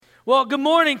Well, good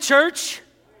morning, church.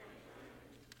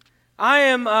 I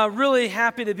am really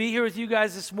happy to be here with you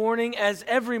guys this morning, as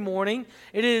every morning.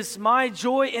 It is my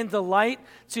joy and delight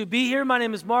to be here. My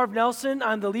name is Marv Nelson.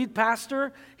 I'm the lead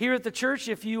pastor here at the church.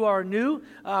 If you are new,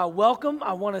 welcome.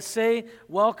 I want to say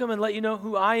welcome and let you know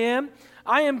who I am.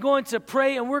 I am going to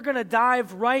pray, and we're going to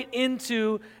dive right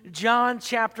into John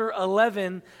chapter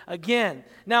 11 again.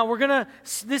 Now,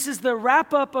 this is the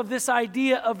wrap-up of this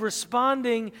idea of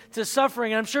responding to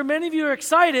suffering. And I'm sure many of you are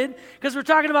excited because we're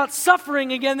talking about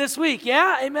suffering again this week.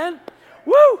 Yeah? Amen?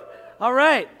 Woo! All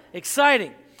right.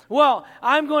 Exciting. Well,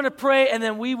 I'm going to pray, and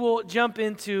then we will jump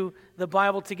into the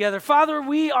Bible together. Father,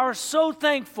 we are so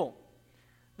thankful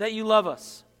that you love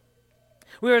us.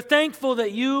 We are thankful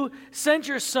that you sent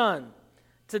your Son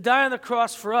to die on the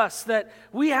cross for us, that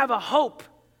we have a hope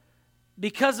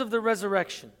because of the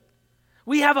resurrection.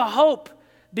 We have a hope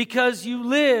because you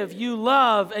live, you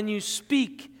love, and you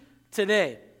speak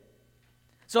today.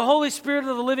 So, Holy Spirit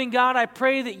of the living God, I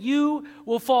pray that you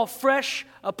will fall fresh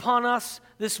upon us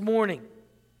this morning.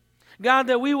 God,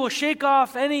 that we will shake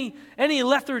off any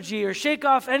lethargy or shake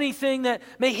off anything that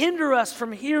may hinder us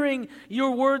from hearing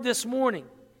your word this morning.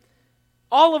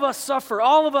 All of us suffer.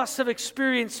 All of us have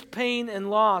experienced pain and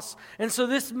loss. And so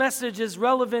this message is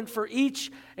relevant for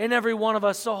each and every one of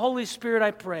us. So Holy Spirit,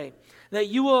 I pray that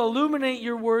you will illuminate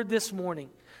your word this morning,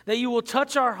 that you will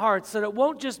touch our hearts, that it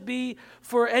won't just be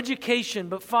for education,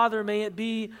 but Father, may it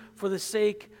be for the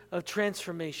sake of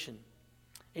transformation.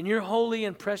 In your holy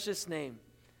and precious name,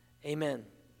 amen.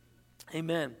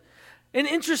 Amen. An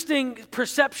interesting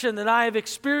perception that I have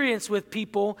experienced with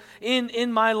people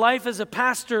in my life as a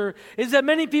pastor is that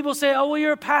many people say, oh, well,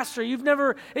 you're a pastor. You've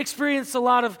never experienced a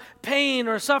lot of pain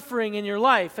or suffering in your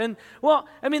life. And, well,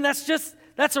 I mean,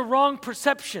 that's a wrong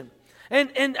perception.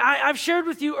 And I've shared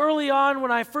with you early on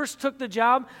when I first took the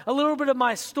job a little bit of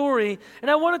my story,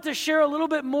 and I wanted to share a little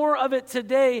bit more of it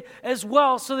today as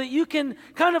well so that you can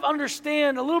kind of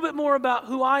understand a little bit more about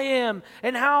who I am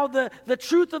and how the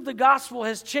truth of the gospel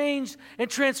has changed and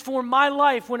transformed my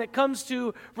life when it comes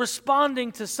to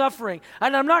responding to suffering.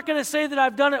 And I'm not going to say that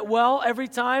I've done it well every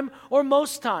time or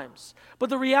most times. But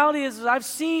the reality is I've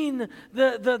seen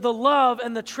the love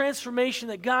and the transformation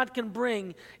that God can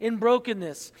bring in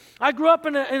brokenness. I grew up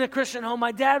in a Christian home.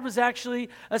 My dad was actually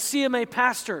a CMA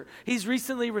pastor. He's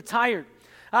recently retired.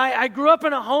 I grew up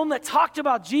in a home that talked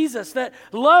about Jesus, that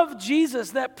loved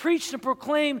Jesus, that preached and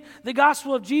proclaimed the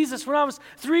gospel of Jesus. When I was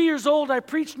 3 years old, I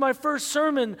preached my first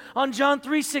sermon on John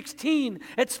 3:16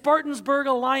 at Spartansburg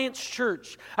Alliance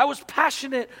Church. I was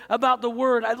passionate about the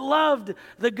word. I loved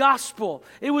the gospel.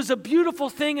 It was a beautiful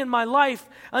thing in my life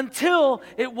until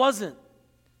it wasn't.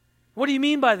 What do you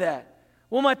mean by that?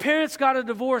 Well, my parents got a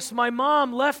divorce. My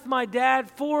mom left my dad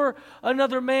for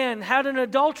another man, had an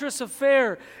adulterous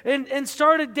affair, and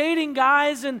started dating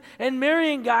guys and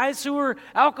marrying guys who were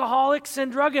alcoholics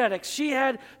and drug addicts. She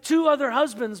had 2 other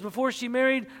husbands before she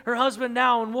married her husband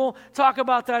now, and we'll talk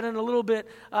about that in a little bit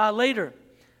later.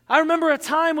 I remember a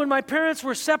time when my parents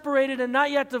were separated and not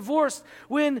yet divorced,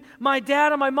 when my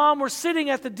dad and my mom were sitting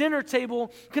at the dinner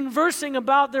table conversing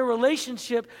about their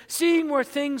relationship, seeing where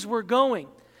things were going.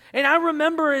 And I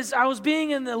remember as I was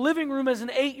being in the living room as an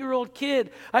 8-year-old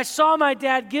kid, I saw my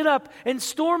dad get up and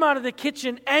storm out of the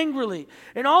kitchen angrily.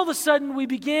 And all of a sudden, we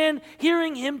began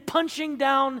hearing him punching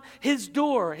down his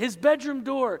door, his bedroom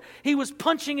door. He was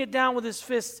punching it down with his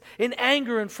fists in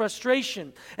anger and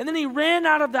frustration. And then he ran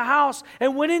out of the house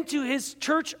and went into his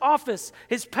church office,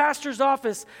 his pastor's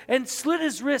office, and slit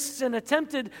his wrists and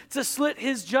attempted to slit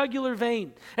his jugular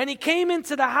vein. And he came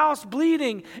into the house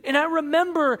bleeding. And I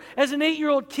remember as an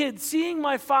 8-year-old kid seeing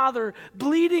my father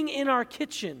bleeding in our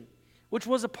kitchen, which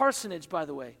was a parsonage, by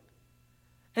the way,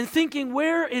 and thinking,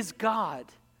 where is God?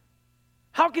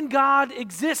 How can God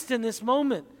exist in this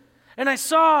moment? And I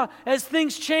saw as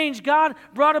things changed, God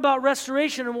brought about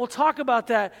restoration, and we'll talk about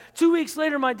that. 2 weeks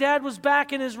later, my dad was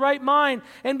back in his right mind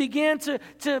and began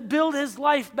to build his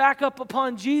life back up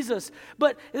upon Jesus.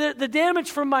 But the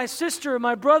damage from my sister,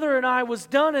 my brother, and I was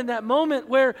done in that moment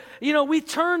where, we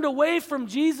turned away from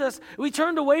Jesus. We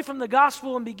turned away from the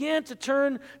gospel and began to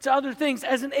turn to other things.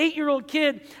 As an 8-year-old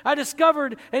kid, I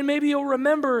discovered, and maybe you'll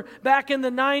remember back in the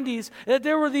 90s, that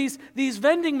there were these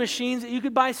vending machines that you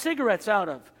could buy cigarettes out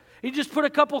of. You just put a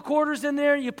couple quarters in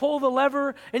there, you pull the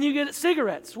lever, and you get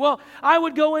cigarettes. Well, I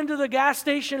would go into the gas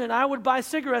station and I would buy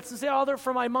cigarettes and say, oh, they're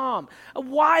for my mom.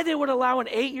 Why they would allow an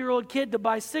 8-year-old kid to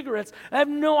buy cigarettes, I have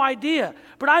no idea.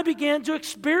 But I began to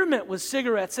experiment with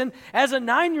cigarettes. And as a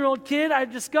 9-year-old kid, I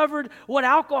discovered what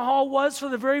alcohol was for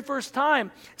the very first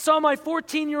time. Saw my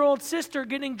 14-year-old sister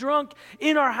getting drunk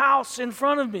in our house in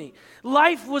front of me.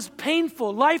 Life was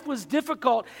painful. Life was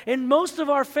difficult. And most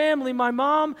of our family, my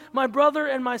mom, my brother,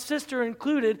 and my sister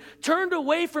included, turned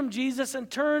away from Jesus and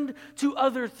turned to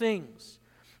other things.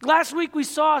 Last week we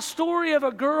saw a story of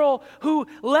a girl who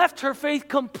left her faith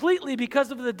completely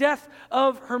because of the death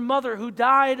of her mother who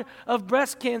died of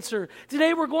breast cancer.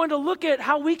 Today we're going to look at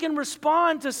how we can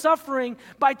respond to suffering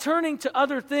by turning to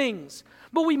other things.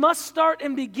 But we must start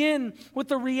and begin with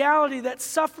the reality that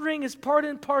suffering is part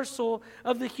and parcel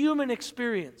of the human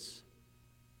experience.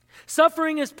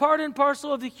 Suffering is part and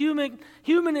parcel of the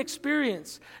human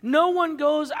experience. No one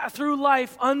goes through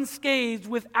life unscathed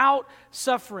without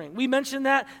suffering. We mentioned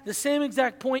that, the same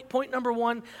exact point number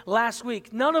 1 last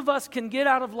week. None of us can get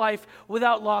out of life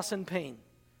without loss and pain.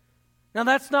 Now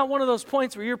that's not one of those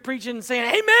points where you're preaching and saying,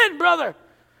 amen, brother.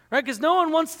 Right? Because no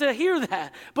one wants to hear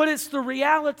that. But it's the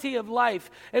reality of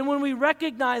life. And when we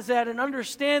recognize that and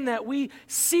understand that, we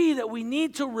see that we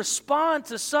need to respond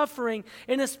to suffering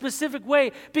in a specific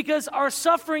way. Because our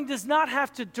suffering does not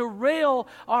have to derail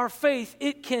our faith.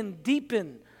 It can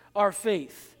deepen our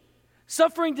faith.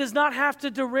 Suffering does not have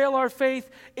to derail our faith.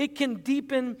 It can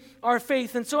deepen our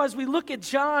faith. And so as we look at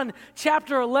John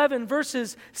chapter 11,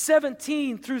 verses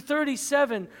 17 through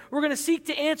 37, we're going to seek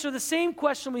to answer the same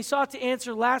question we sought to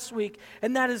answer last week,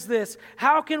 and that is this: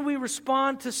 how can we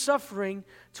respond to suffering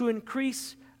to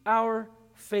increase our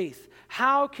faith?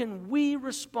 How can we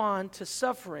respond to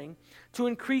suffering to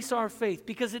increase our faith?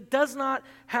 Because it does not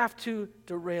have to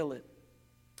derail it.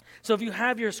 So if you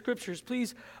have your scriptures,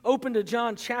 please open to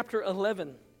John chapter 11.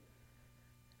 And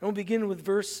we'll begin with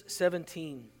verse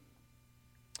 17.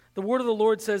 The word of the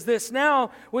Lord says this: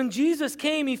 Now, when Jesus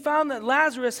came, he found that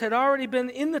Lazarus had already been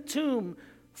in the tomb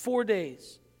 4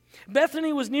 days.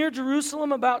 Bethany was near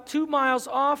Jerusalem, about 2 miles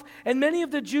off, and many of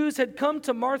the Jews had come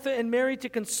to Martha and Mary to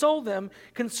console them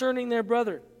concerning their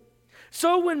brother.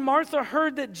 So when Martha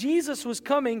heard that Jesus was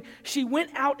coming, she went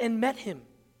out and met him.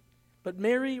 But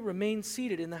Mary remained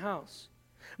seated in the house.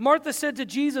 Martha said to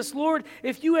Jesus, Lord,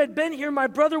 if you had been here, my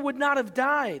brother would not have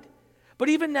died. But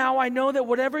even now I know that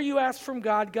whatever you ask from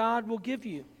God, God will give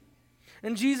you.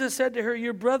 And Jesus said to her,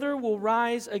 your brother will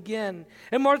rise again.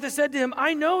 And Martha said to him,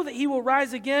 I know that he will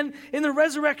rise again in the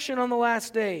resurrection on the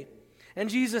last day. And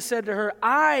Jesus said to her,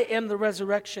 I am the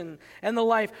resurrection and the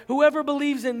life. Whoever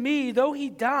believes in me, though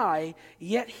he die,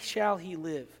 yet shall he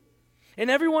live. And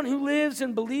everyone who lives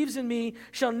and believes in me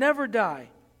shall never die.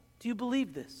 Do you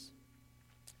believe this?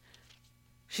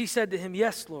 She said to him,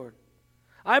 yes, Lord.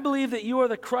 I believe that you are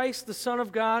the Christ, the Son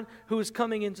of God, who is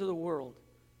coming into the world.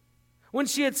 When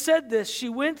she had said this, she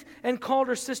went and called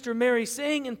her sister Mary,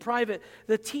 saying in private,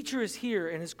 the teacher is here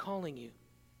and is calling you.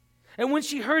 And when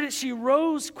she heard it, she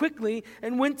rose quickly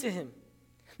and went to him.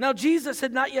 Now Jesus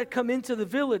had not yet come into the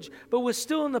village, but was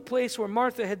still in the place where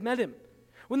Martha had met him.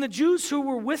 When the Jews who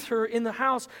were with her in the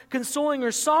house, consoling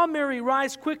her, saw Mary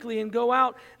rise quickly and go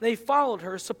out, they followed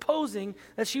her, supposing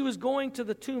that she was going to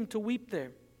the tomb to weep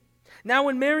there. Now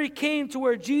when Mary came to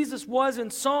where Jesus was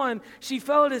and saw him, she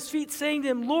fell at his feet, saying to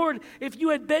him, Lord, if you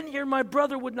had been here, my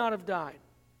brother would not have died.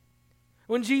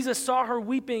 When Jesus saw her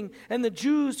weeping, and the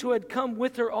Jews who had come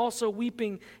with her also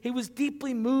weeping, he was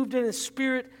deeply moved in his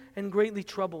spirit and greatly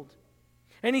troubled.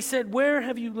 And he said, where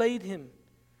have you laid him?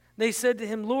 They said to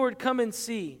him, Lord, come and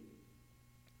see.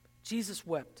 Jesus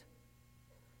wept.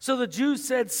 So the Jews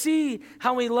said, see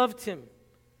how he loved him.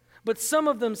 But some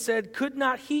of them said, could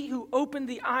not he who opened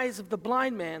the eyes of the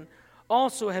blind man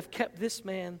also have kept this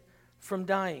man from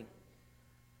dying?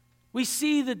 We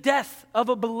see the death of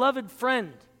a beloved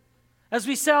friend. As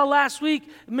we saw last week,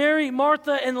 Mary,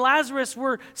 Martha, and Lazarus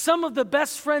were some of the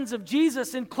best friends of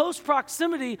Jesus in close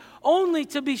proximity, only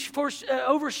to be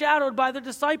overshadowed by the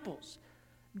disciples.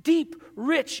 Deep,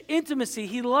 rich intimacy.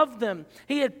 He loved them.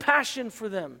 He had passion for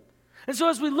them. And so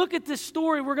as we look at this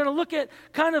story, we're going to look at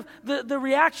kind of the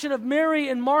reaction of Mary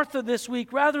and Martha this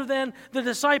week rather than the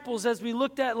disciples as we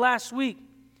looked at last week.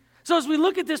 So as we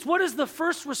look at this, what is the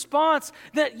first response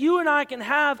that you and I can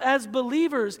have as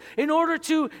believers in order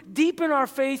to deepen our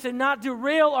faith and not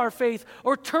derail our faith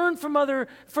or turn from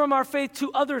our faith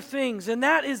to other things? And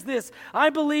that is this: I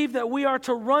believe that we are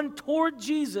to run toward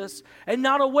Jesus and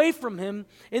not away from him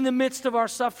in the midst of our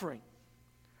suffering.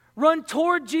 Run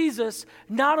toward Jesus,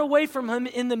 not away from him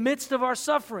in the midst of our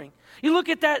suffering. You look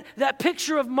at that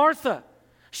picture of Martha.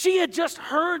 She had just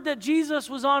heard that Jesus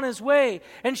was on his way,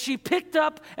 and she picked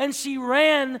up and she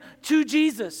ran to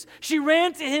Jesus. She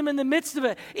ran to him in the midst of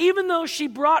it, even though she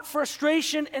brought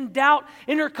frustration and doubt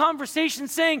in her conversation,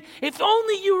 saying, if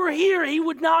only you were here, he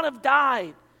would not have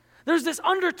died. There's this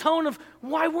undertone of,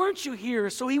 why weren't you here?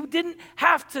 So he didn't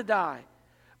have to die.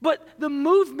 But the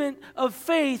movement of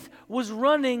faith was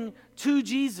running to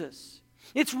Jesus.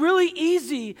 It's really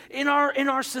easy in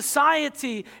our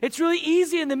society. It's really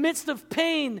easy in the midst of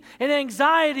pain and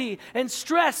anxiety and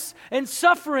stress and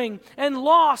suffering and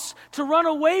loss to run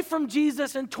away from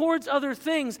Jesus and towards other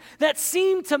things that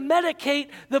seem to medicate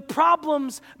the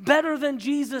problems better than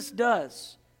Jesus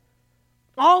does.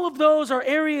 All of those are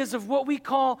areas of what we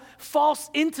call false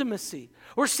intimacy.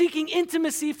 We're seeking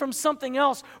intimacy from something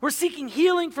else. We're seeking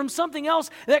healing from something else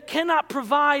that cannot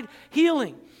provide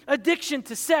healing. Addiction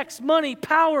to sex, money,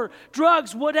 power,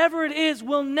 drugs, whatever it is,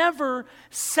 will never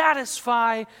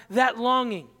satisfy that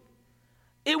longing.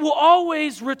 It will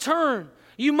always return.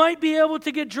 You might be able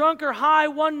to get drunk or high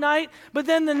one night, but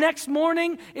then the next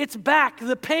morning, it's back.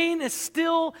 The pain is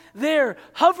still there,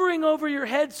 hovering over your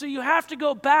head, so you have to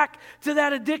go back to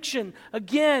that addiction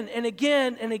again and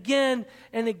again and again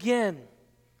and again.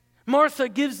 Martha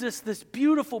gives us this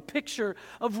beautiful picture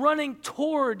of running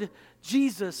toward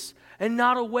Jesus and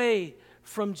not away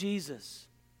from Jesus.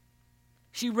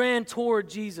 She ran toward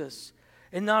Jesus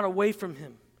and not away from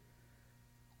him.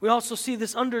 We also see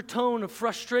this undertone of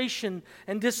frustration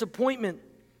and disappointment.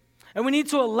 And we need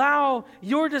to allow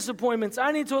your disappointments,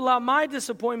 I need to allow my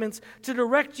disappointments to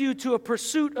direct you to a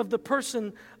pursuit of the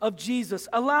person of Jesus.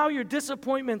 Allow your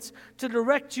disappointments to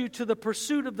direct you to the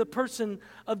pursuit of the person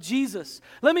of Jesus.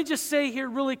 Let me just say here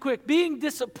really quick, being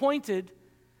disappointed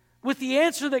with the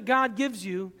answer that God gives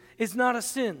you is not a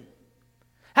sin.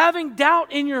 Having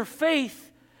doubt in your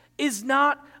faith is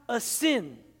not a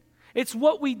sin. It's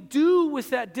what we do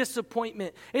with that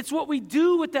disappointment. It's what we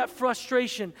do with that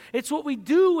frustration. It's what we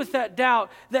do with that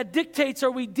doubt that dictates,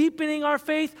 are we deepening our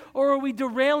faith or are we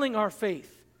derailing our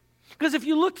faith? Because if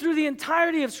you look through the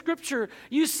entirety of Scripture,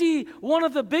 you see one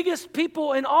of the biggest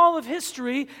people in all of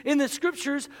history in the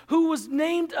Scriptures who was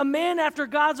named a man after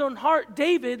God's own heart,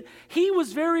 David. He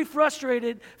was very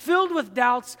frustrated, filled with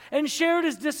doubts, and shared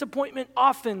his disappointment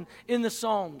often in the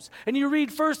Psalms. And you read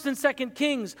 1st and 2nd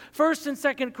Kings, 1st and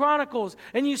 2nd Chronicles,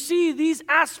 and you see these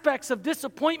aspects of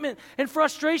disappointment and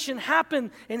frustration happen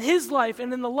in his life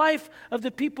and in the life of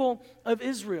the people of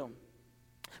Israel.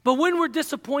 But when we're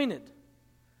disappointed,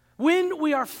 when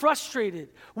we are frustrated,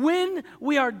 when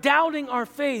we are doubting our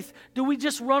faith, do we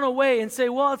just run away and say,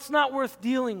 well, it's not worth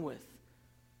dealing with?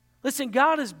 Listen,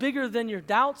 God is bigger than your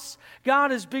doubts.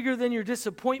 God is bigger than your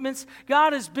disappointments.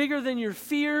 God is bigger than your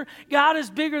fear. God is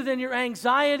bigger than your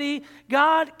anxiety.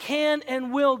 God can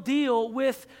and will deal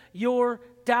with your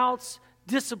doubts,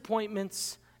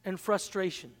 disappointments, and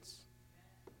frustrations.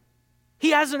 He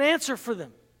has an answer for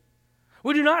them.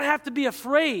 We do not have to be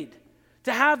afraid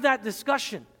to have that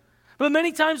discussion. But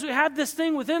many times we have this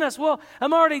thing within us, well,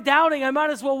 I'm already doubting, I might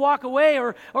as well walk away,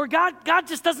 or God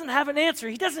just doesn't have an answer.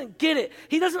 He doesn't get it.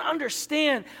 He doesn't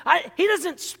understand. He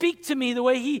doesn't speak to me the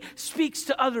way he speaks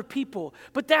to other people.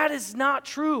 But that is not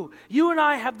true. You and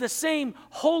I have the same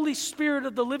Holy Spirit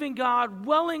of the living God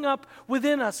welling up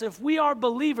within us. If we are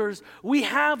believers, we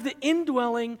have the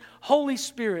indwelling Holy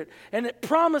Spirit. And it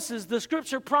promises, the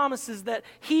Scripture promises that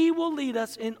he will lead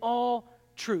us in all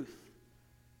truth.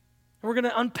 And we're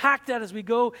going to unpack that as we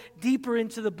go deeper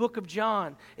into the book of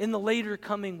John in the later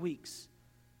coming weeks.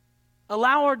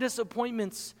 Allow our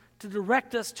disappointments to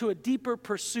direct us to a deeper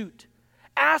pursuit.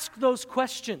 Ask those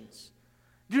questions.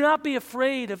 Do not be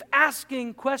afraid of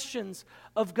asking questions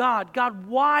of God. God,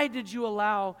 why did you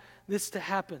allow this to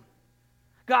happen?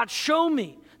 God, show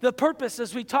me the purpose,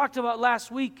 as we talked about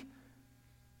last week.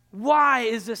 Why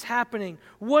is this happening?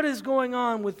 What is going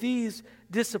on with these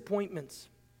disappointments?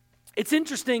 It's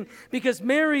interesting because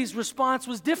Mary's response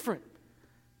was different.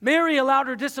 Mary allowed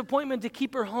her disappointment to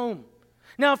keep her home.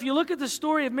 Now, if you look at the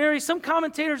story of Mary, some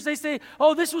commentators, they say,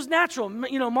 oh, this was natural.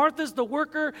 You know, Martha's the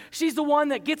worker. She's the one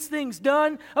that gets things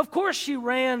done. Of course she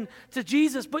ran to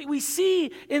Jesus. But we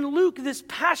see in Luke this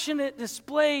passionate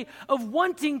display of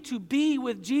wanting to be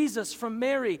with Jesus from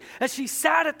Mary as she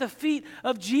sat at the feet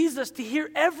of Jesus to hear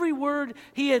every word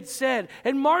he had said.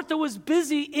 And Martha was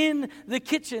busy in the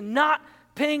kitchen, not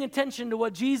paying attention to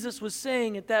what Jesus was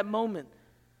saying at that moment.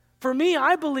 For me,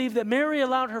 I believe that Mary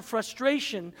allowed her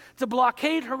frustration to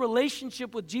blockade her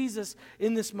relationship with Jesus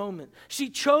in this moment. She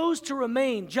chose to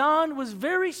remain. John was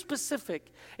very specific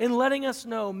in letting us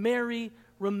know Mary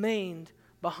remained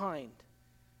behind.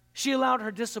 She allowed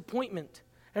her disappointment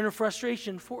and her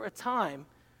frustration for a time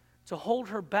to hold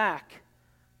her back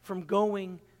from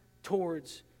going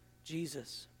towards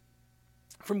Jesus.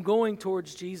 From going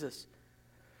towards Jesus.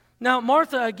 Now,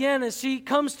 Martha, again, as she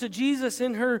comes to Jesus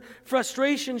in her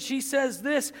frustration, she says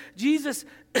this, Jesus,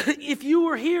 if you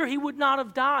were here, he would not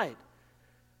have died.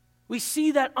 We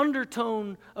see that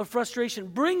undertone of frustration,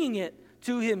 bringing it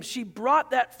to him. She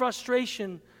brought that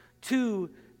frustration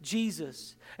to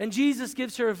Jesus. And Jesus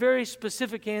gives her a very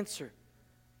specific answer.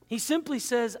 He simply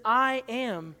says, I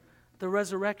am the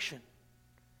resurrection.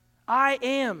 I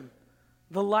am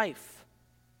the life.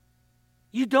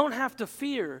 You don't have to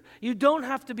fear. You don't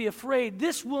have to be afraid.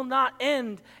 This will not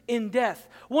end in death.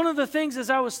 One of the things as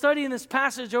I was studying this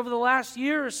passage over the last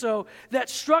year or so that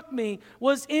struck me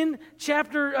was in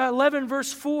chapter 11,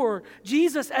 verse 4,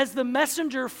 Jesus, as the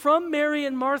messenger from Mary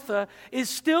and Martha, is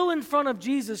still in front of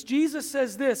Jesus. Jesus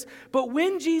says this, but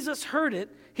when Jesus heard it,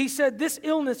 he said, this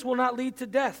illness will not lead to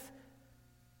death.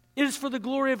 It is for the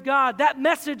glory of God. That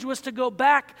message was to go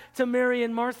back to Mary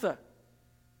and Martha.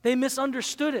 They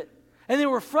misunderstood it. And they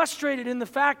were frustrated in the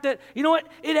fact that, you know what,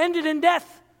 it ended in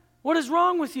death. What is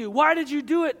wrong with you? Why did you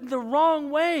do it the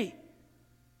wrong way?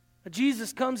 But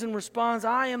Jesus comes and responds,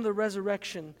 I am the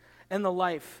resurrection and the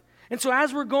life. And so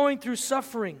as we're going through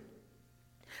suffering,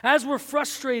 as we're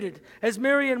frustrated, as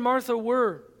Mary and Martha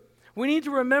were, we need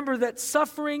to remember that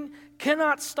suffering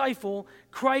cannot stifle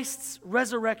Christ's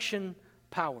resurrection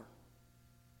power.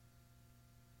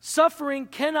 Suffering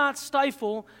cannot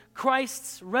stifle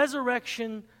Christ's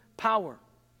resurrection power.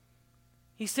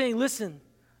 He's saying, listen,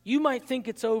 you might think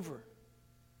it's over.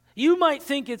 You might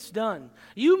think it's done.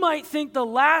 You might think the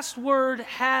last word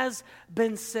has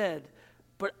been said,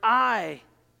 but I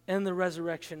am the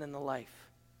resurrection and the life.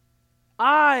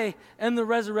 I am the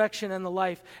resurrection and the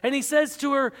life. And he says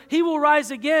to her, he will rise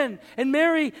again. And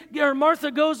Martha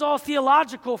goes all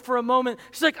theological for a moment.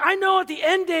 She's like, I know at the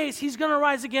end days he's going to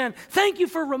rise again. Thank you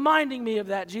for reminding me of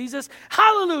that, Jesus.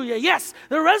 Hallelujah. Yes,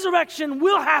 the resurrection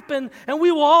will happen and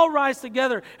we will all rise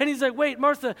together. And he's like, wait,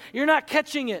 Martha, you're not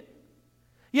catching it.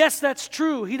 Yes, that's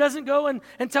true. He doesn't go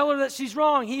and tell her that she's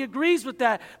wrong. He agrees with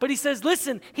that. But he says,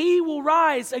 listen, he will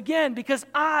rise again because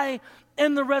I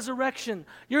am the resurrection.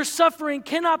 Your suffering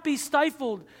cannot be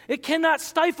stifled. It cannot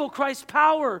stifle Christ's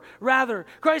power, rather.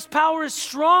 Christ's power is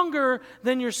stronger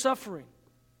than your suffering.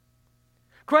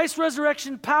 Christ's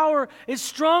resurrection power is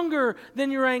stronger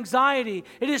than your anxiety.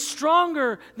 It is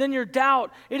stronger than your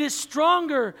doubt. It is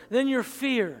stronger than your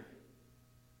fear.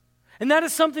 And that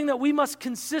is something that we must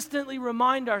consistently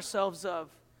remind ourselves of.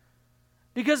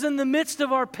 Because in the midst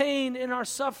of our pain and our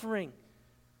suffering,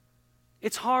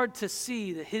 it's hard to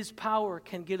see that his power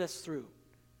can get us through.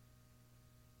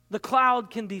 The cloud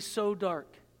can be so dark.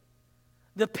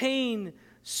 The pain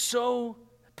so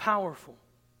powerful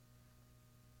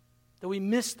that we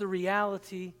miss the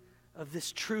reality of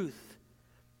this truth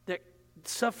that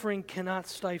suffering cannot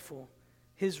stifle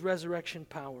his resurrection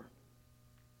power.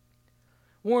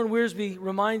 Warren Wiersbe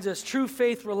reminds us, true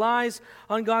faith relies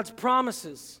on God's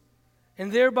promises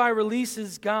and thereby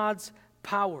releases God's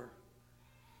power.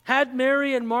 Had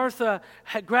Mary and Martha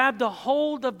had grabbed a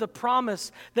hold of the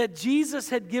promise that Jesus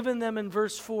had given them in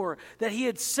verse 4, that he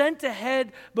had sent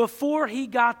ahead before he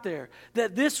got there,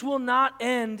 that this will not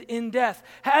end in death.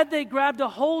 Had they grabbed a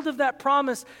hold of that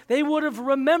promise, they would have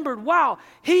remembered, wow,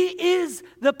 he is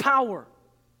the power.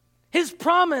 His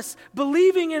promise,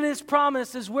 believing in his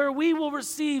promise, is where we will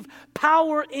receive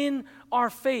power in our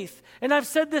faith. And I've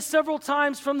said this several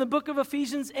times from the book of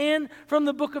Ephesians and from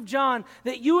the book of John,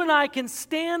 that you and I can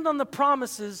stand on the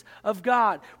promises of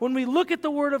God. When we look at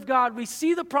the Word of God, we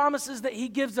see the promises that he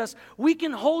gives us. We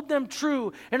can hold them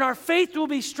true, and our faith will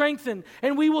be strengthened,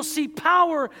 and we will see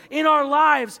power in our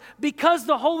lives because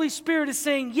the Holy Spirit is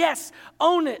saying, yes,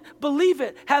 own it, believe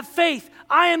it, have faith.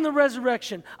 I am the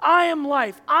resurrection. I am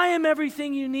life. I am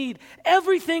everything you need.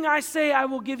 Everything I say I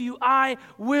will give you, I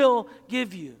will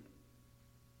give you.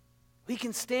 We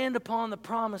can stand upon the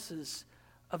promises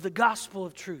of the gospel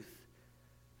of truth.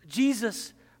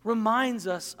 Jesus reminds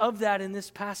us of that in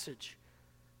this passage.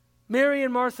 Mary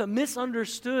and Martha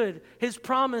misunderstood his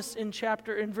promise in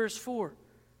verse 4.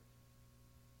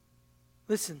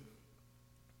 Listen,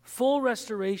 full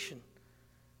restoration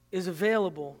is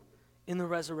available in the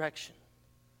resurrection.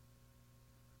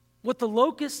 What the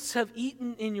locusts have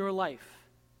eaten in your life,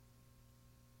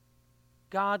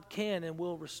 God can and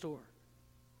will restore.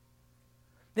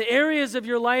 The areas of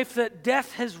your life that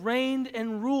death has reigned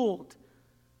and ruled,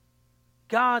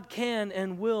 God can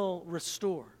and will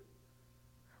restore.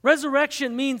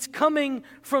 Resurrection means coming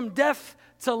from death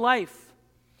to life.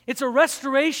 It's a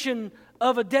restoration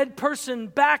of a dead person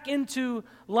back into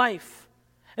life.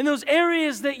 And those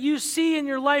areas that you see in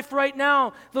your life right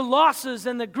now, the losses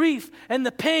and the grief and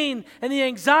the pain and the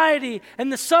anxiety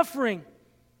and the suffering,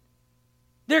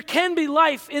 there can be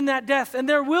life in that death, and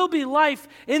there will be life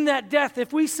in that death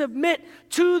if we submit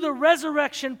to the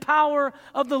resurrection power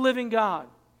of the living God.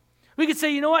 We could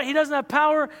say, you know what? He doesn't have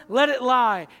power. Let it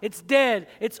lie. It's dead.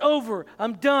 It's over.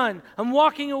 I'm done. I'm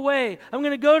walking away. I'm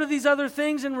going to go to these other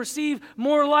things and receive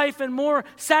more life and more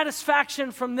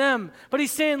satisfaction from them. But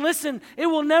he's saying, listen, it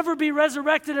will never be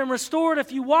resurrected and restored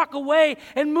if you walk away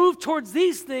and move towards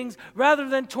these things rather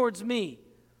than towards me.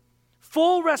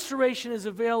 Full restoration is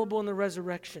available in the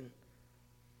resurrection.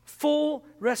 Full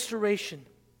restoration.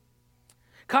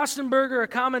 Kostenberger, a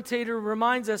commentator,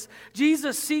 reminds us,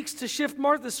 Jesus seeks to shift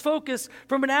Martha's focus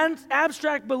from an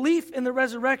abstract belief in the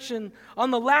resurrection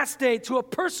on the last day to a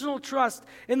personal trust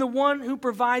in the one who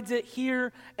provides it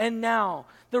here and now.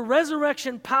 The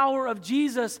resurrection power of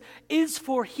Jesus is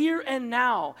for here and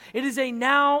now. It is a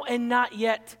now and not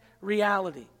yet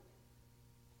reality.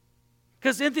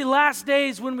 Because in the last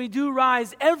days when we do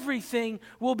rise, everything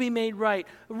will be made right.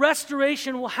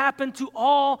 Restoration will happen to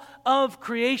all of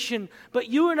creation. But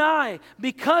you and I,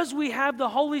 because we have the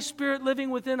Holy Spirit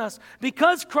living within us,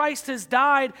 because Christ has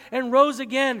died and rose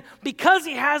again, because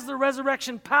He has the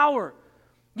resurrection power,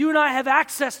 you and I have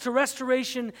access to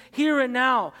restoration here and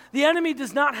now. The enemy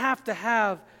does not have to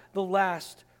have the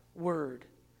last word.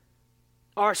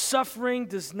 Our suffering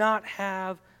does not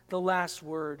have the last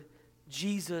word.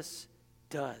 Jesus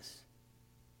does.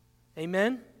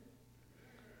 Amen?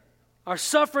 Our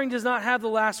suffering does not have the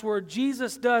last word.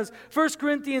 Jesus does. 1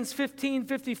 Corinthians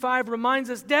 15:55 reminds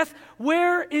us, death,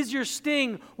 where is your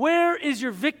sting? Where is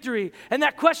your victory? And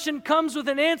that question comes with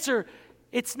an answer.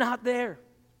 It's not there.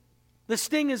 The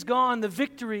sting is gone. The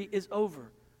victory is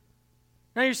over.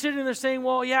 Now you're sitting there saying,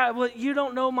 well, you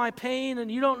don't know my pain and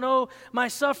you don't know my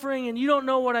suffering and you don't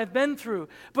know what I've been through.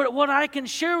 But what I can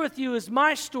share with you is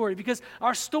my story, because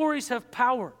our stories have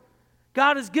power.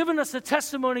 God has given us a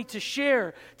testimony to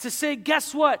share, to say,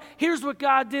 guess what? Here's what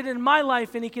God did in my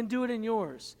life and He can do it in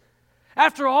yours.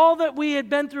 After all that we had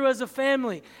been through as a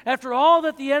family, after all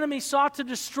that the enemy sought to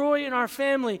destroy in our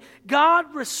family,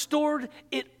 God restored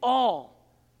it all.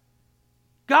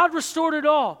 God restored it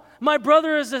all. My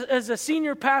brother is a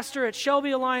senior pastor at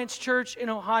Shelby Alliance Church in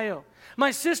Ohio. My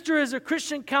sister is a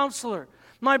Christian counselor.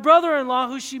 My brother-in-law,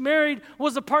 who she married,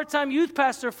 was a part-time youth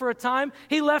pastor for a time.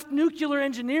 He left nuclear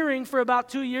engineering for about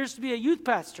 2 years to be a youth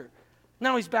pastor.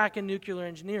 Now he's back in nuclear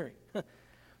engineering.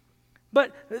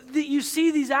 But you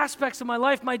see these aspects of my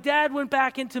life. My dad went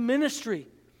back into ministry.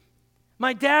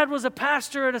 My dad was a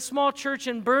pastor at a small church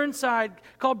in Burnside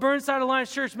called Burnside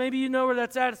Alliance Church. Maybe you know where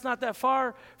that's at. It's not that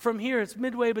far from here. It's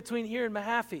midway between here and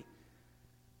Mahaffey.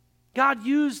 God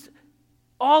used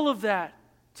all of that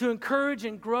to encourage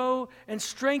and grow and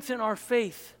strengthen our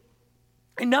faith.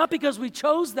 And not because we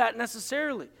chose that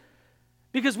necessarily.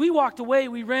 Because we walked away,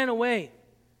 we ran away.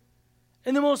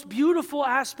 And the most beautiful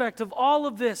aspect of all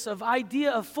of this, of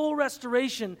idea of full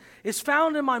restoration, is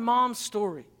found in my mom's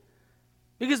story.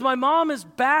 Because my mom is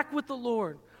back with the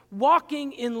Lord,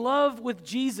 walking in love with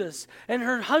Jesus. And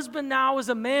her husband now is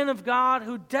a man of God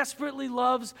who desperately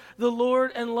loves the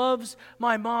Lord and loves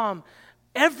my mom.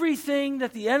 Everything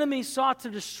that the enemy sought to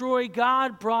destroy,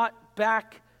 God brought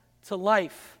back to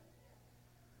life.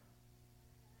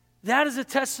 That is a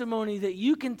testimony that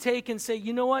you can take and say,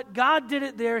 you know what? God did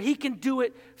it there. He can do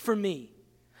it for me.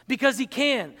 Because He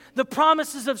can. The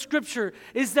promises of Scripture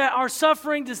is that our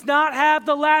suffering does not have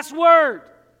the last word.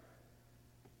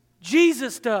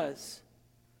 Jesus does.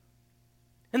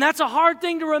 And that's a hard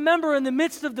thing to remember in the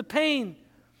midst of the pain.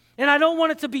 And I don't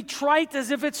want it to be trite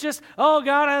as if it's just, oh,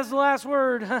 God has the last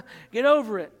word. Get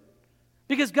over it.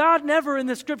 Because God never in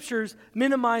the Scriptures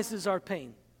minimizes our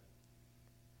pain.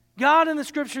 God in the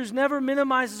Scriptures never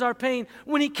minimizes our pain.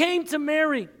 When He came to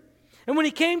Mary, and when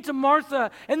He came to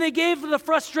Martha, and they gave the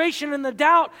frustration and the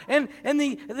doubt and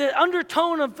the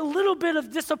undertone of a little bit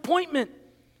of disappointment,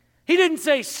 He didn't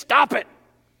say, stop it.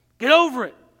 Get over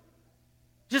it.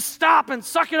 Just stop and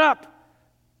suck it up.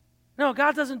 No,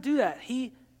 God doesn't do that.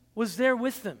 He was there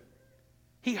with them.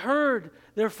 He heard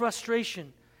their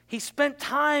frustration. He spent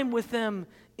time with them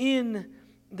in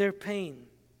their pain.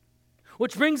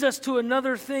 Which brings us to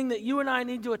another thing that you and I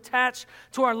need to attach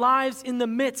to our lives in the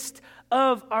midst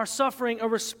of our suffering. A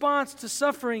response to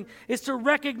suffering is to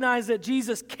recognize that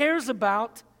Jesus cares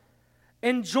about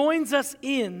and joins us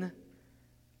in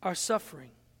our suffering.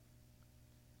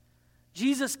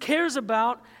 Jesus cares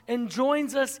about and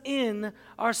joins us in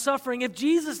our suffering. If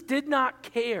Jesus did not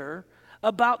care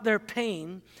about their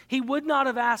pain, He would not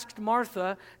have asked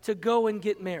Martha to go and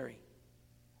get Mary.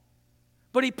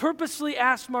 But he purposely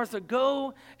asked Martha,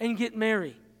 go and get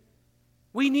Mary.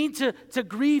 We need to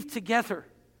grieve together.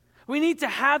 We need to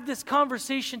have this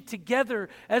conversation together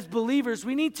as believers.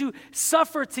 We need to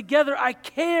suffer together. I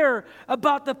care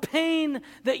about the pain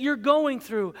that you're going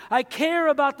through. I care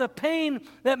about the pain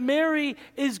that Mary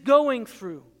is going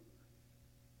through.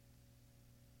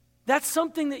 That's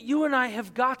something that you and I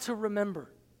have got to remember.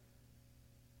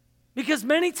 Because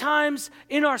many times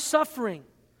in our suffering,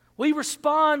 we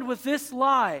respond with this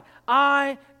lie: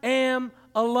 I am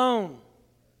alone.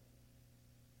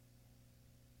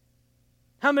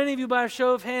 How many of you, by a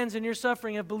show of hands in your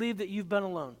suffering, have believed that you've been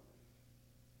alone?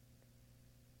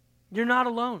 You're not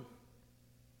alone.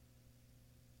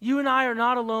 You and I are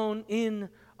not alone in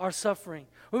our suffering.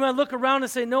 We might look around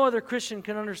and say, no other Christian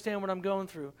can understand what I'm going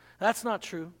through. That's not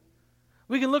true.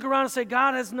 We can look around and say,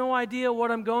 God has no idea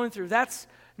what I'm going through. That's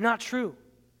not true.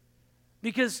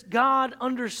 Because God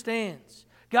understands.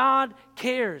 God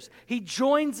cares. He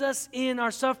joins us in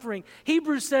our suffering.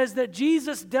 Hebrews says that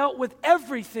Jesus dealt with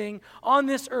everything on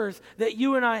this earth that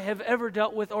you and I have ever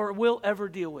dealt with or will ever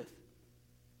deal with.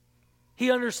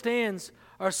 He understands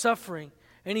our suffering,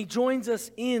 and he joins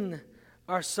us in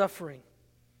our suffering.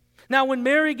 Now, when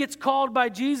Mary gets called by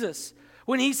Jesus,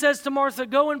 when he says to Martha,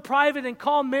 go in private and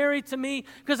call Mary to me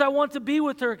because I want to be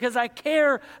with her, because I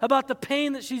care about the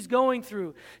pain that she's going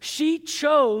through, she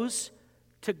chose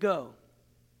to go.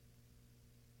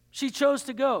 She chose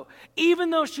to go. Even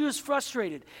though she was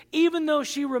frustrated, even though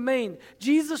she remained,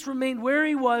 Jesus remained where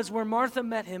he was, where Martha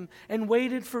met him, and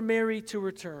waited for Mary to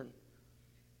return.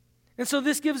 And so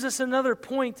this gives us another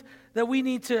point that we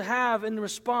need to have in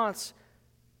response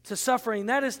to suffering.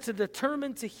 That is to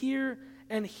determine to hear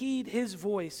and heed his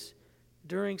voice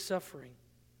during suffering.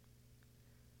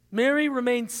 Mary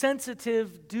remained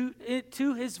sensitive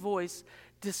to his voice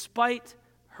despite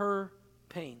her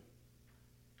pain.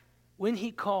 When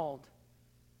he called,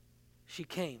 she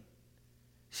came.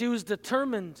 She was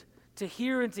determined to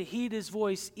hear and to heed his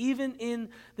voice even in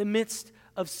the midst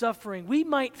of suffering. We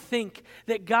might think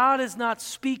that God is not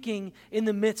speaking in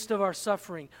the midst of our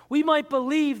suffering. We might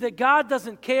believe that God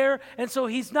doesn't care, and so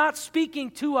he's not speaking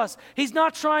to us. He's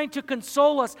not trying to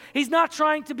console us. He's not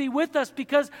trying to be with us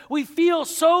because we feel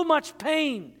so much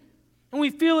pain, and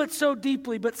we feel it so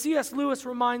deeply. But C.S. Lewis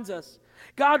reminds us,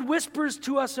 God whispers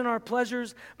to us in our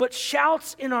pleasures, but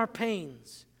shouts in our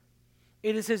pains.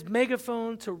 It is his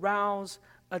megaphone to rouse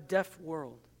a deaf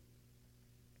world.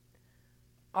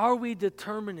 Are we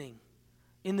determining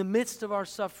in the midst of our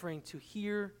suffering to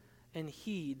hear and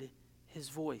heed his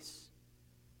voice?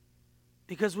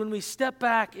 Because when we step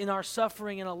back in our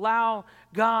suffering and allow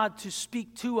God to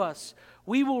speak to us,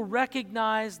 we will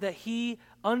recognize that he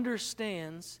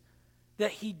understands,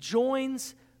 that he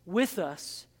joins with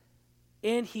us,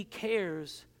 and he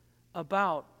cares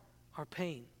about our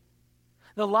pain.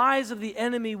 The lies of the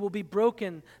enemy will be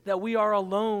broken, that we are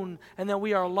alone and that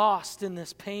we are lost in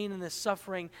this pain and this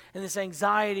suffering and this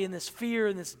anxiety and this fear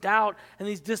and this doubt and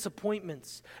these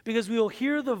disappointments. Because we will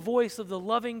hear the voice of the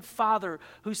loving Father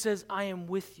who says, I am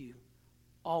with you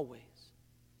always.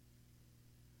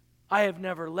 I have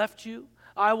never left you.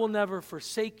 I will never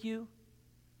forsake you.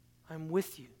 I'm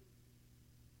with you.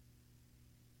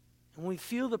 And when we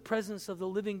feel the presence of the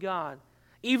living God,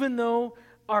 even though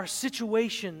our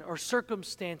situation or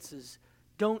circumstances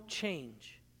don't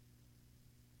change,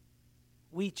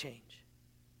 we change.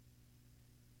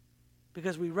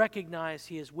 Because we recognize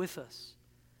he is with us,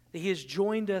 that he has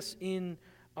joined us in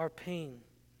our pain.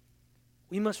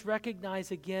 We must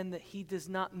recognize again that he does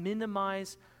not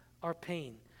minimize our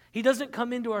pain. He doesn't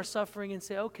come into our suffering and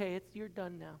say, okay, you're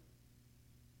done now.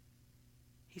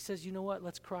 He says, you know what?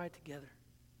 Let's cry together.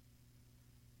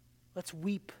 Let's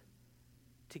weep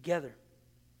together.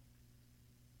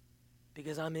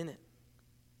 Because I'm in it.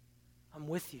 I'm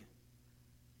with you.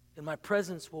 And my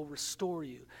presence will restore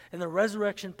you. And the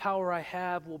resurrection power I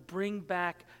have will bring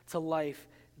back to life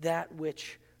that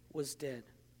which was dead.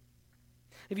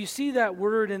 If you see that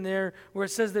word in there where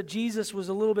it says that Jesus was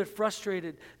a little bit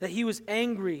frustrated, that he was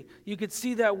angry, you could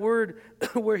see that word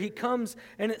where he comes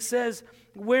and it says,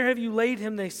 where have you laid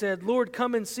him? They said, Lord,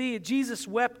 come and see. Jesus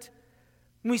wept.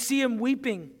 And we see him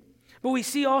weeping. But we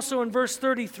see also in verse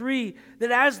 33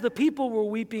 that as the people were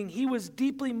weeping, he was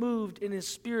deeply moved in his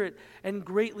spirit and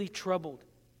greatly troubled.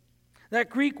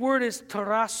 That Greek word is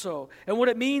tarasso, and what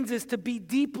it means is to be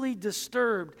deeply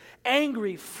disturbed,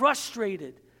 angry,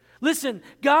 frustrated. Listen,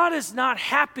 God is not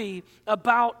happy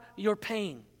about your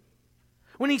pain.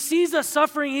 When he sees us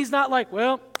suffering, he's not like,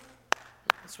 well,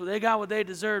 that's what they got what they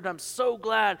deserved. I'm so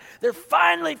glad they're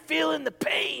finally feeling the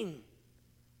pain.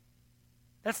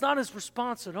 That's not his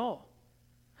response at all.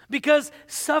 Because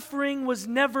suffering was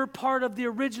never part of the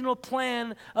original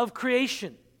plan of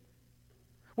creation.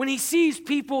 When he sees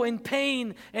people in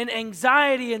pain and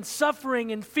anxiety and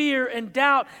suffering and fear and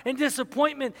doubt and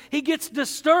disappointment, he gets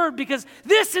disturbed because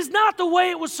this is not the way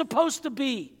it was supposed to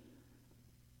be.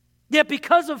 Yet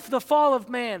because of the fall of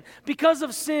man, because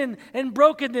of sin and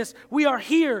brokenness, we are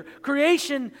here.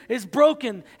 Creation is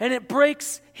broken, and it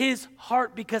breaks his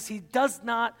heart because he does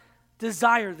not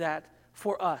desire that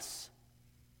for us.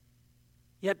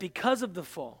 Yet because of the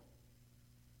fall,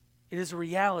 it is a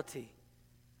reality.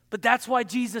 But that's why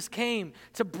Jesus came,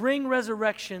 to bring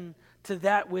resurrection to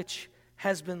that which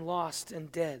has been lost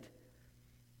and dead.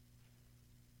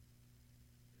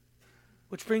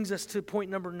 Which brings us to point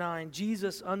number 9.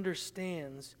 Jesus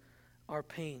understands our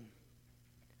pain.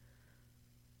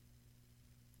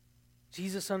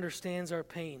 Jesus understands our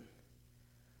pain.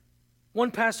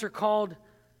 One pastor called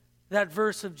that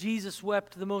verse of Jesus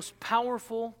wept the most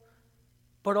powerful,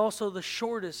 but also the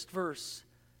shortest verse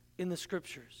in the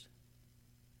Scriptures.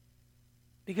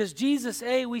 Because Jesus,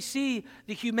 we see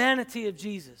the humanity of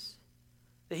Jesus,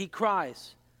 that he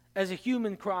cries as a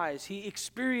human cries. He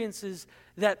experiences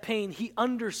that pain. He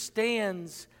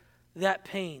understands that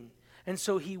pain. And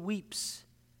so he weeps.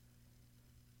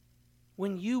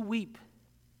 When you weep,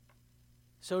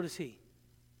 so does he.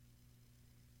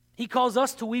 He calls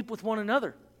us to weep with one another.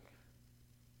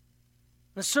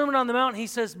 In the Sermon on the Mount, he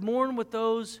says, mourn with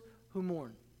those who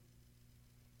mourn.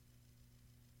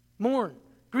 Mourn,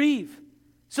 grieve,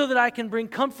 so that I can bring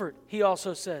comfort, he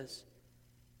also says.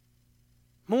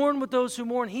 Mourn with those who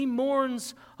mourn. He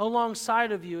mourns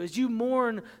alongside of you. As you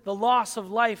mourn the loss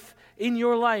of life in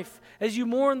your life, as you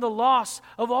mourn the loss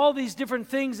of all these different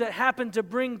things that happen to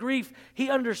bring grief, he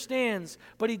understands,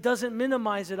 but he doesn't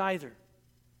minimize it either.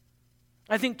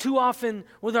 I think too often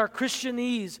with our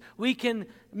Christianese, we can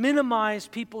minimize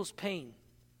people's pain.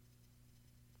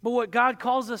 But what God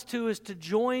calls us to is to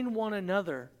join one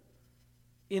another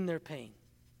in their pain.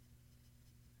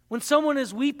 When someone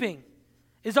is weeping,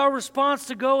 is our response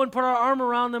to go and put our arm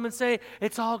around them and say,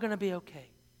 it's all going to be okay?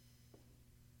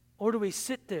 Or do we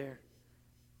sit there,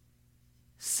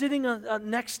 sitting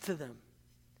next to them,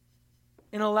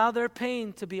 and allow their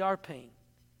pain to be our pain?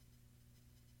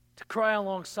 To cry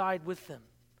alongside with them.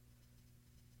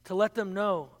 To let them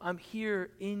know, I'm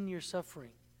here in your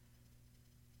suffering.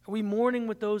 Are we mourning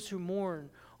with those who mourn?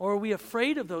 Or are we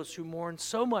afraid of those who mourn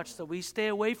so much that we stay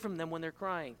away from them when they're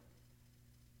crying?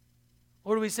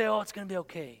 Or do we say, it's going to be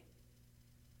okay?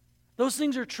 Those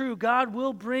things are true. God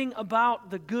will bring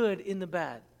about the good in the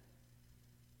bad.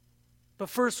 But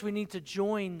first, we need to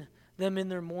join them in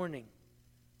their mourning.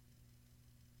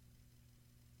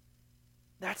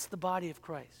 That's the body of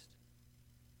Christ.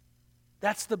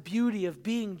 That's the beauty of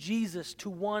being Jesus to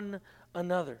one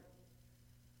another.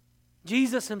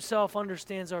 Jesus himself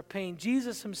understands our pain.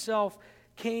 Jesus himself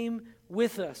came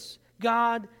with us.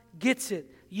 God gets it.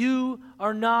 You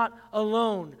are not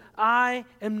alone. I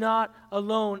am not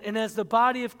alone. And as the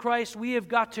body of Christ, we have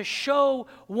got to show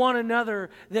one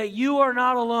another that you are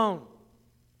not alone.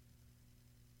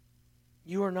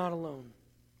 You are not alone.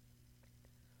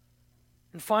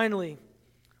 And finally,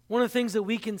 one of the things that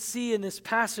we can see in this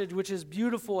passage, which is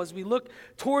beautiful as we look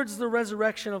towards the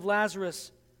resurrection of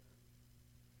Lazarus,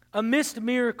 a missed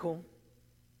miracle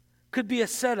could be a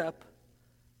setup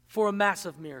for a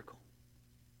massive miracle.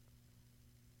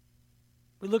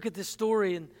 We look at this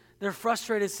story and they're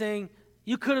frustrated saying,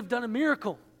 you could have done a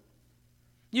miracle.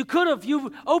 You could have.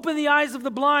 You've opened the eyes of the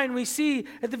blind. We see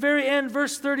at the very end,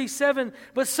 verse 37,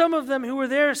 but some of them who were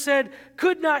there said,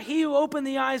 could not he who opened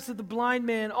the eyes of the blind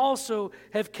man also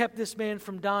have kept this man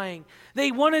from dying?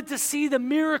 They wanted to see the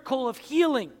miracle of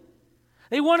healing.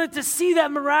 They wanted to see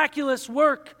that miraculous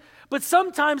work. But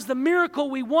sometimes the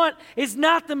miracle we want is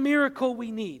not the miracle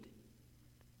we need.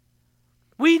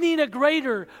 We need a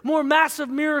greater, more massive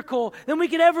miracle than we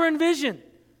could ever envision.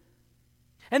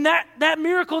 And that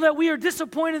miracle that we are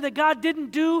disappointed that God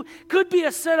didn't do could be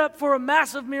a setup for a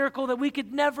massive miracle that we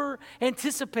could never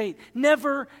anticipate,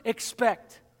 never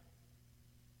expect.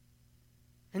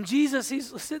 And Jesus,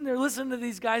 he's sitting there listening to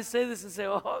these guys say this and say,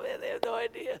 oh man, they have no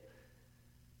idea.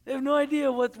 They have no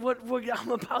idea what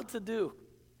I'm about to do.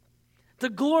 To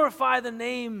glorify the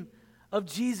name of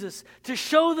Jesus, to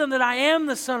show them that I am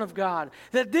the Son of God,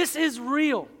 that this is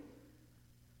real.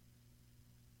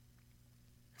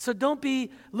 So don't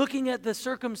be looking at the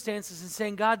circumstances and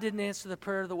saying, God didn't answer the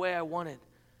prayer the way I wanted.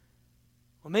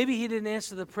 Well, maybe he didn't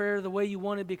answer the prayer the way you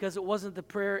wanted because it wasn't the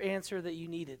prayer answer that you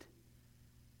needed.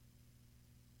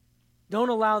 Don't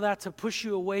allow that to push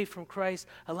you away from Christ.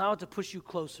 Allow it to push you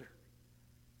closer.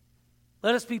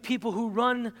 Let us be people who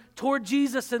run toward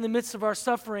Jesus in the midst of our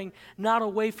suffering, not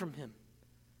away from him.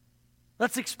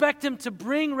 Let's expect him to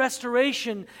bring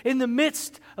restoration in the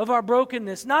midst of our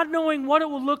brokenness, not knowing what it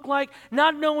will look like,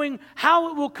 not knowing how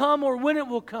it will come or when it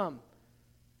will come.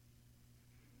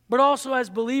 But also as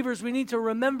believers, we need to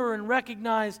remember and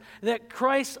recognize that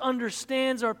Christ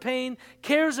understands our pain,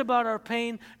 cares about our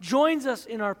pain, joins us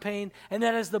in our pain, and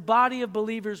that as the body of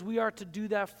believers, we are to do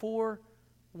that for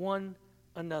one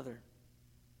another.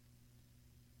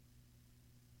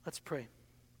 Let's pray.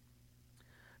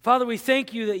 Father, we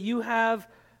thank you that you have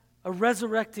a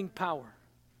resurrecting power.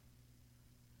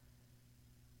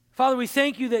 Father, we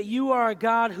thank you that you are a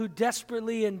God who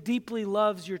desperately and deeply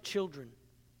loves your children.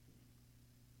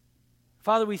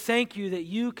 Father, we thank you that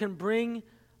you can bring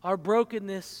our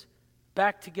brokenness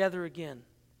back together again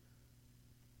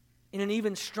in an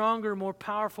even stronger, more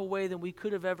powerful way than we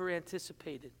could have ever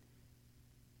anticipated.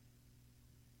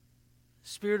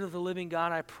 Spirit of the living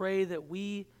God, I pray that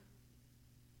we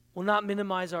will not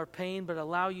minimize our pain, but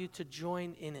allow you to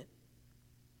join in it.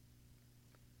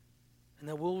 And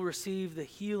that we'll receive the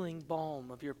healing balm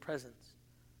of your presence.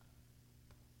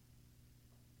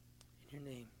 In your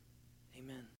name,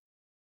 amen.